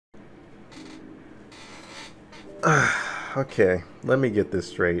Okay, let me get this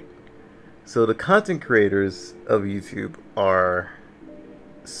straight. So the content creators of YouTube are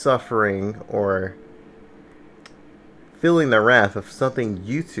suffering or feeling the wrath of something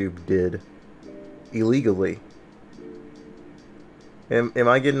YouTube did illegally. Am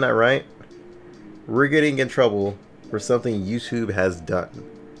I getting that right? We're getting in trouble for something YouTube has done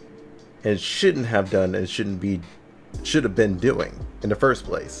and shouldn't have done and should have been doing in the first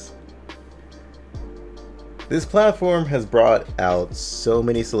place. This platform has brought out so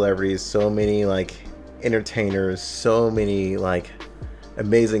many celebrities, so many like entertainers, so many like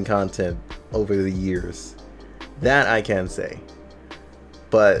amazing content over the years. That I can say.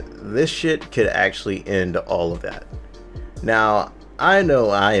 But this shit could actually end all of that. Now, I know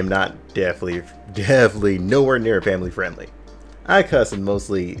I am not definitely nowhere near family friendly. I cuss in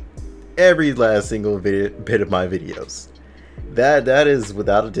mostly every last single bit of my videos. That is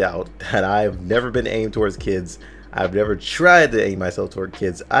without a doubt that I've never been aimed towards kids. I've never tried to aim myself toward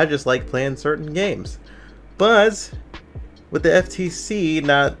kids. I just like playing certain games. But with the FTC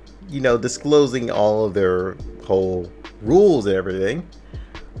not, disclosing all of their whole rules and everything,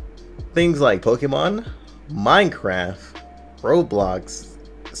 things like Pokemon, Minecraft, Roblox,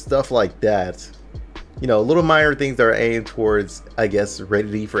 stuff like that, little minor things that are aimed towards, I guess,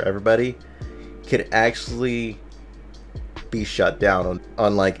 ready for everybody, could actually be shut down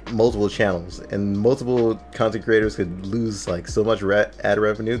on like multiple channels, and multiple content creators could lose like so much ad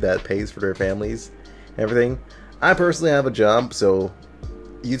revenue that pays for their families and everything. I personally have a job, so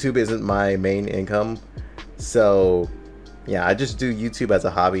YouTube isn't my main income, so yeah, I just do YouTube as a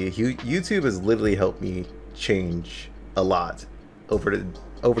hobby. YouTube has literally helped me change a lot over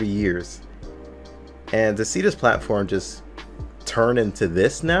the years, and to see this platform just turn into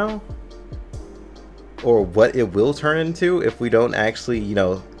this now, or what it will turn into if we don't actually,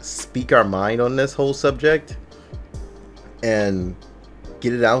 speak our mind on this whole subject and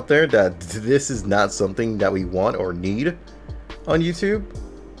get it out there that this is not something that we want or need on YouTube,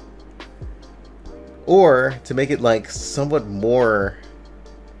 or to make it like somewhat more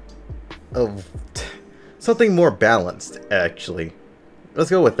of something more balanced. Actually, let's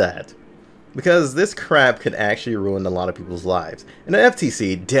go with that, because this crap could actually ruin a lot of people's lives. And the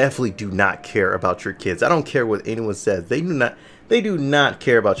FTC definitely do not care about your kids. I don't care what anyone says. They do not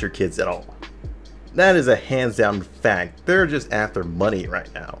care about your kids at all. That is a hands down fact. They're just after money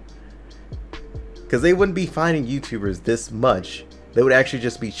right now. Because they wouldn't be finding YouTubers this much. They would actually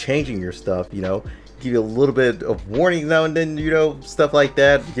just be changing your stuff, give you a little bit of warning now and then, stuff like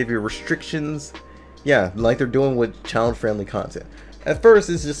that, give you restrictions. Yeah, like they're doing with child-friendly content. At first,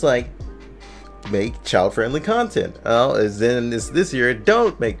 it's just like, make child-friendly content. Well, as then this year,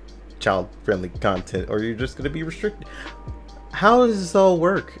 don't make child-friendly content, or you're just going to be restricted. How does this all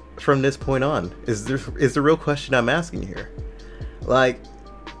work from this point on? Is the real question I'm asking here. Like,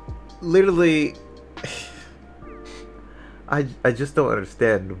 literally, I just don't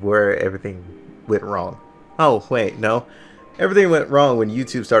understand where everything went wrong. Oh wait, no, everything went wrong when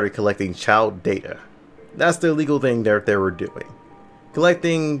YouTube started collecting child data. That's the illegal thing that they were doing,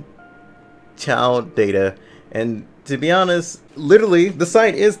 collecting child data. And to be honest, literally the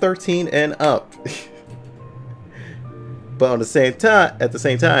site is 13 and up. But at the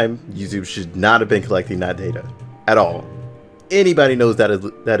same time, YouTube should not have been collecting that data at all. Anybody knows that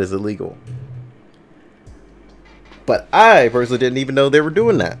is illegal. But I personally didn't even know they were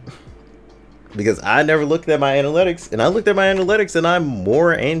doing that, because I never looked at my analytics, and I looked at my analytics and I'm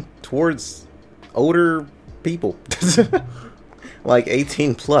more aimed towards older people. Like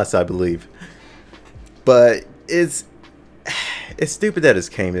 18 plus, I believe. But it's stupid that it's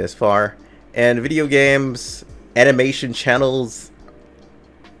came this far. And video games, animation channels,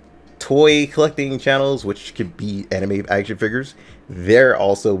 toy collecting channels, which could be anime action figures, they're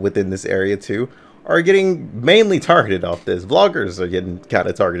also within this area too, are getting mainly targeted off this. Vloggers are getting kind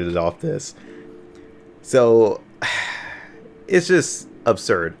of targeted off this. So it's just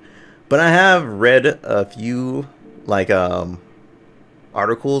absurd. But I have read a few like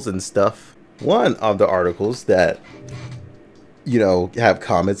articles and stuff. One of the articles that have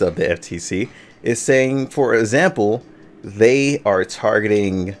comments of the FTC is saying, for example, they are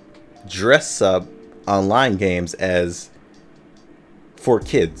targeting dress up online games as for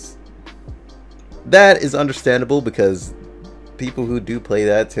kids. That is understandable, because people who do play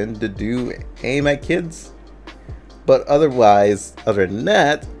that tend to aim at kids. But otherwise, other than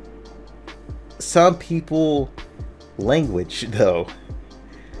that, some people language though.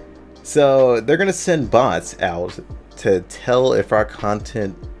 So they're gonna send bots out to tell if our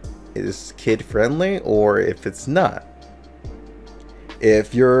content is kid friendly or if it's not.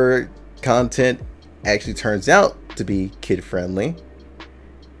 If your content actually turns out to be kid friendly,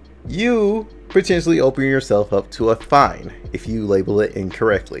 you potentially open yourself up to a fine if you label it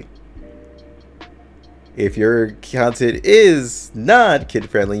incorrectly. If your content is not kid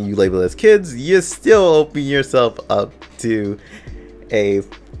friendly, you label it as kids, you still open yourself up to a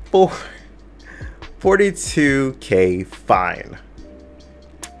 42K fine.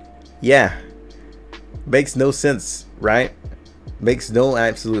 Yeah, makes no sense, right? Makes no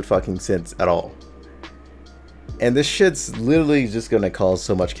absolute fucking sense at all. And this shit's literally just gonna cause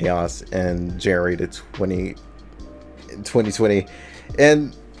so much chaos and generate a 2020.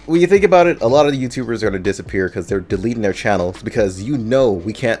 And when you think about it, a lot of the YouTubers are gonna disappear because they're deleting their channels, because you know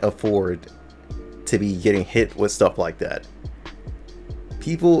we can't afford to be getting hit with stuff like that.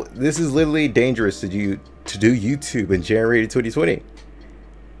 People, this is literally dangerous to do YouTube in January 2020.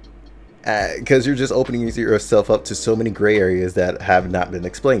 Because you're just opening yourself up to so many gray areas that have not been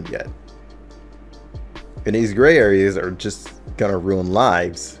explained yet. And these gray areas are just gonna ruin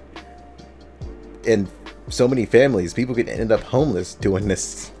lives. And so many families, people could end up homeless doing this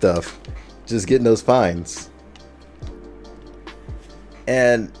stuff, just getting those fines.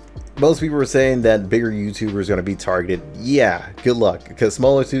 And most people are saying that bigger YouTubers are gonna be targeted. Yeah, good luck, because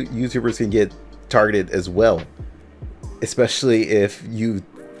smaller YouTubers can get targeted as well, especially if you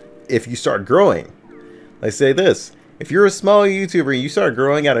start growing. Let's say this: if you're a small YouTuber and you start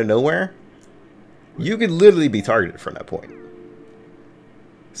growing out of nowhere, you could literally be targeted from that point.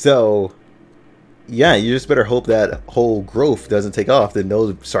 So yeah, you just better hope that whole growth doesn't take off, then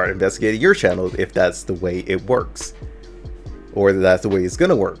they'll start investigating your channel if that's the way it works, or that's the way it's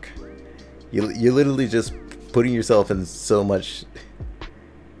gonna work. You're literally just putting yourself in so much,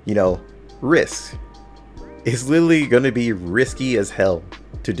 you know, risk. It's literally gonna be risky as hell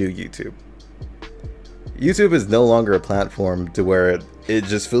to do YouTube. YouTube is no longer a platform to where it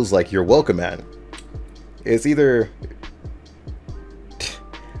just feels like you're welcome at. It's either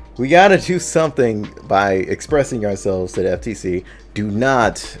we gotta do something by expressing ourselves to the FTC. Do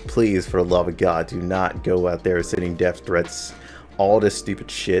not, please, for the love of God, do not go out there sending death threats, all this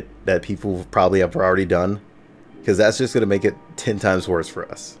stupid shit that people probably have already done, because that's just gonna make it 10 times worse for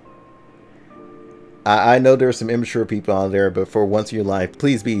us. I know there's some immature people out there, but for once in your life,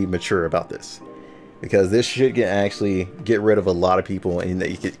 please be mature about this, because this shit can actually get rid of a lot of people, and that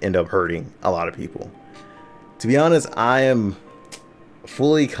you could end up hurting a lot of people. To be honest, I am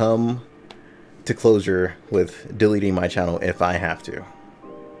fully come to closure with deleting my channel if I have to.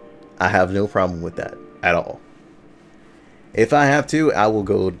 I have no problem with that at all. If I have to, I will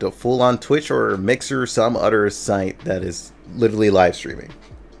go to full on Twitch or Mixer, some other site that is literally live streaming.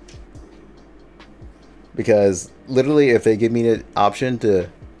 Because literally, if they give me the option to,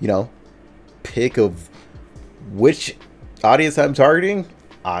 you know, pick of which audience I'm targeting,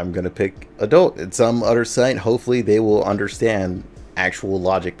 I'm gonna pick adult. At some other site, hopefully they will understand actual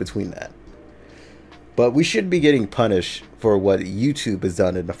logic between that. But we shouldn't be getting punished for what YouTube has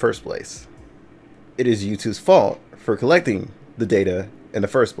done in the first place. It is YouTube's fault for collecting the data in the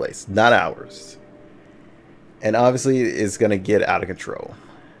first place, not ours. And obviously it's gonna get out of control.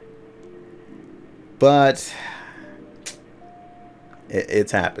 But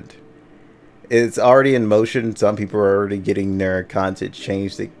it's happened. It's already in motion. Some people are already getting their content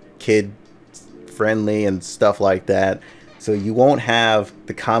changed to kid friendly and stuff like that. So you won't have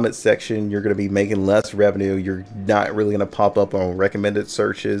the comment section. You're going to be making less revenue. You're not really going to pop up on recommended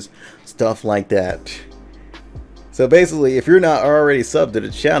searches, stuff like that. So basically, if you're not already subbed to the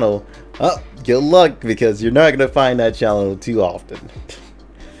channel, good luck, because you're not going to find that channel too often.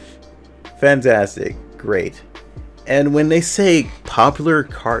 Fantastic. Great. And when they say popular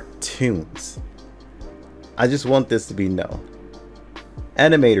cartoons, I just want this to be known.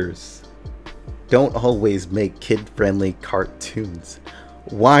 Animators don't always make kid-friendly cartoons.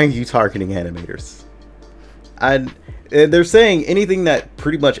 Why are you targeting animators? And they're saying anything that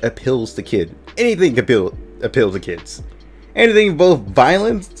pretty much appeals to kids. Anything can appeal to kids. Anything both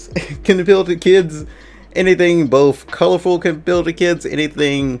violent can appeal to kids. Anything both colorful can appeal to kids.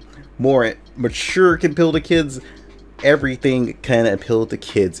 Anything more mature can appeal to kids. Everything can appeal to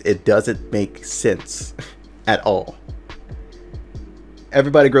kids. It doesn't make sense at all.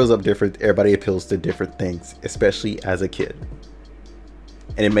 Everybody grows up different. Everybody appeals to different things, especially as a kid.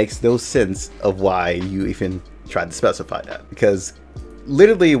 And it makes no sense of why you even tried to specify that. Because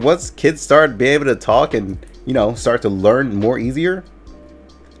literally once kids start being able to talk and, you know, start to learn more easier,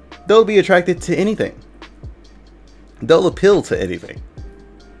 they'll be attracted to anything. They'll appeal to anything.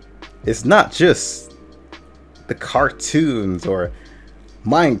 It's not just the cartoons or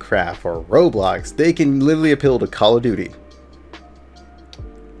Minecraft or Roblox. They can literally appeal to Call of Duty.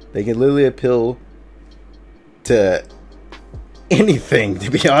 They can literally appeal to anything, to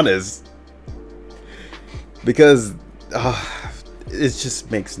be honest, because it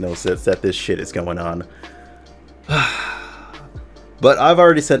just makes no sense that this shit is going on. But I've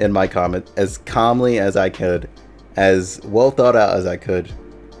already said in my comment, as calmly as I could, as well thought out as I could,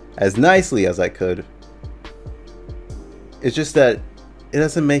 as nicely as I could, it's just that it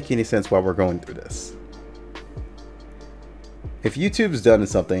doesn't make any sense why we're going through this. If YouTube's done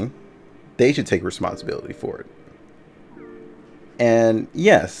something, they should take responsibility for it. And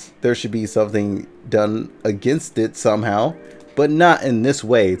yes, there should be something done against it somehow, but not in this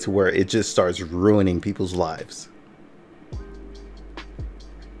way to where it just starts ruining people's lives.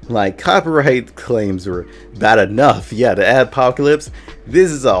 Like, copyright claims were bad enough. Yeah, the apocalypse, this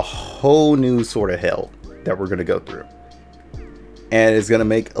is a whole new sort of hell that we're going to go through. And it's going to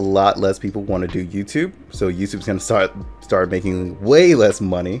make a lot less people want to do YouTube. So YouTube's going to start making way less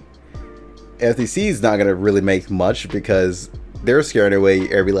money. FTC is not going to really make much because they're scaring away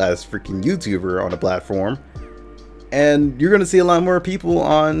every last freaking YouTuber on the platform. And you're going to see a lot more people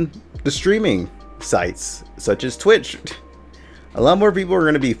on the streaming sites, such as Twitch. A lot more people are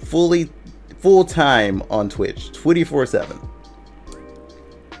going to be full-time on Twitch, 24/7.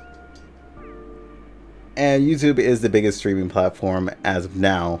 And YouTube is the biggest streaming platform as of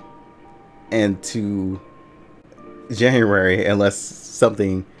now, and to January, unless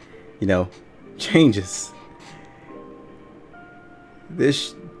something, you know, changes.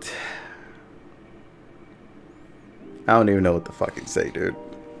 This, I don't even know what to fucking say, dude.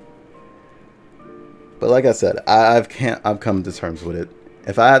 But like I said, I've come to terms with it.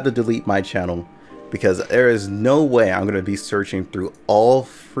 If I have to delete my channel, because there is no way I'm gonna be searching through all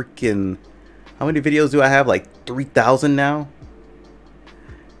freaking, how many videos do I have? Like 3,000 now.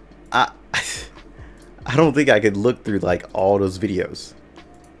 I don't think I could look through like all those videos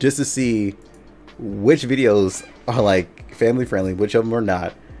just to see which videos are like family friendly, which of them are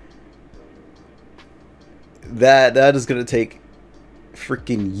not. That is gonna take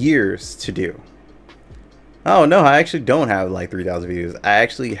freaking years to do. Oh no, I actually don't have like 3,000 videos. I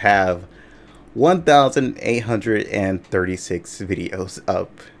actually have 1,836 videos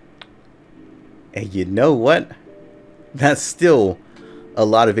up. And you know what? That's still a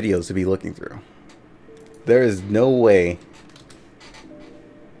lot of videos to be looking through. There is no way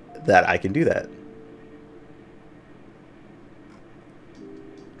that I can do that.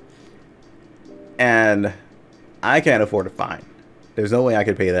 And I can't afford a fine. There's no way I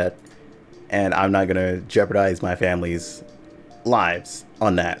could pay that. And I'm not going to jeopardize my family's lives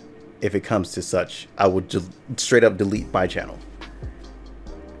on that. If it comes to such, I would just straight up delete my channel.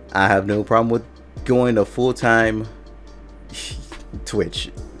 I have no problem with going to full-time Twitch.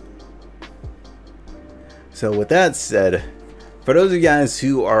 So with that said, for those of you guys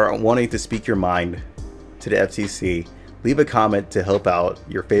who are wanting to speak your mind to the FTC, leave a comment to help out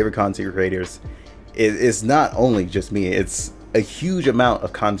your favorite content creators. It's not only just me, it's a huge amount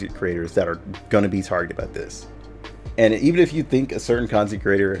of content creators that are going to be targeted by this. And even if you think a certain content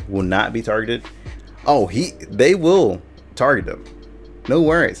creator will not be targeted, they will target them. No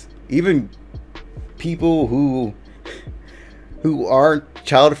worries. Even people who are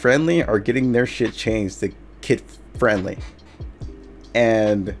child friendly are getting their shit changed to kid friendly,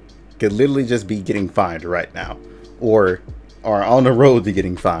 and could literally just be getting fined right now, or are on the road to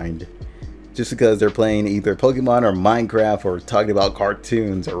getting fined just because they're playing either Pokemon or Minecraft or talking about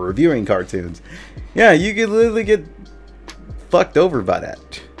cartoons or reviewing cartoons. Yeah, you could literally get fucked over by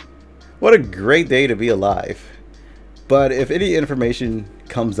that. What a great day to be alive. But if any information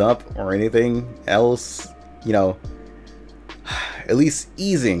comes up or anything else, you know, at least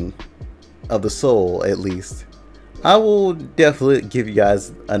easing of the soul, at least, I will definitely give you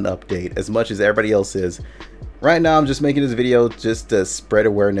guys an update as much as everybody else is. Right now, I'm just making this video just to spread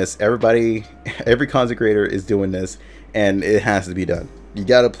awareness. Every content creator is doing this, and it has to be done. You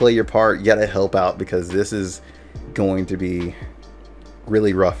got to play your part. You got to help out, because this is going to be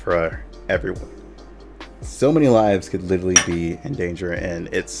really rough for everyone. So many lives could literally be in danger, and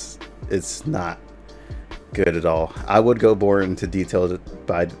it's not good at all. I would go more into detail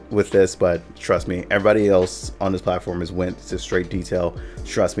with this, but trust me, everybody else on this platform has went to straight detail.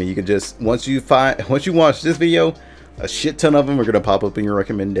 Trust me, you can just once you watch this video, a shit ton of them are gonna pop up in your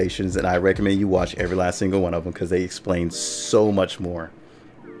recommendations, and I recommend you watch every last single one of them because they explain so much more.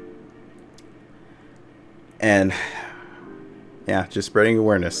 And yeah, just spreading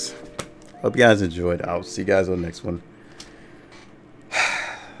awareness. Hope you guys enjoyed. I'll see you guys on the next one.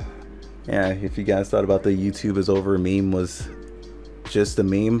 Yeah, if you guys thought about the YouTube is over meme was just a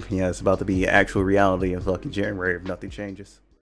meme, yeah, it's about to be actual reality in fucking January if nothing changes.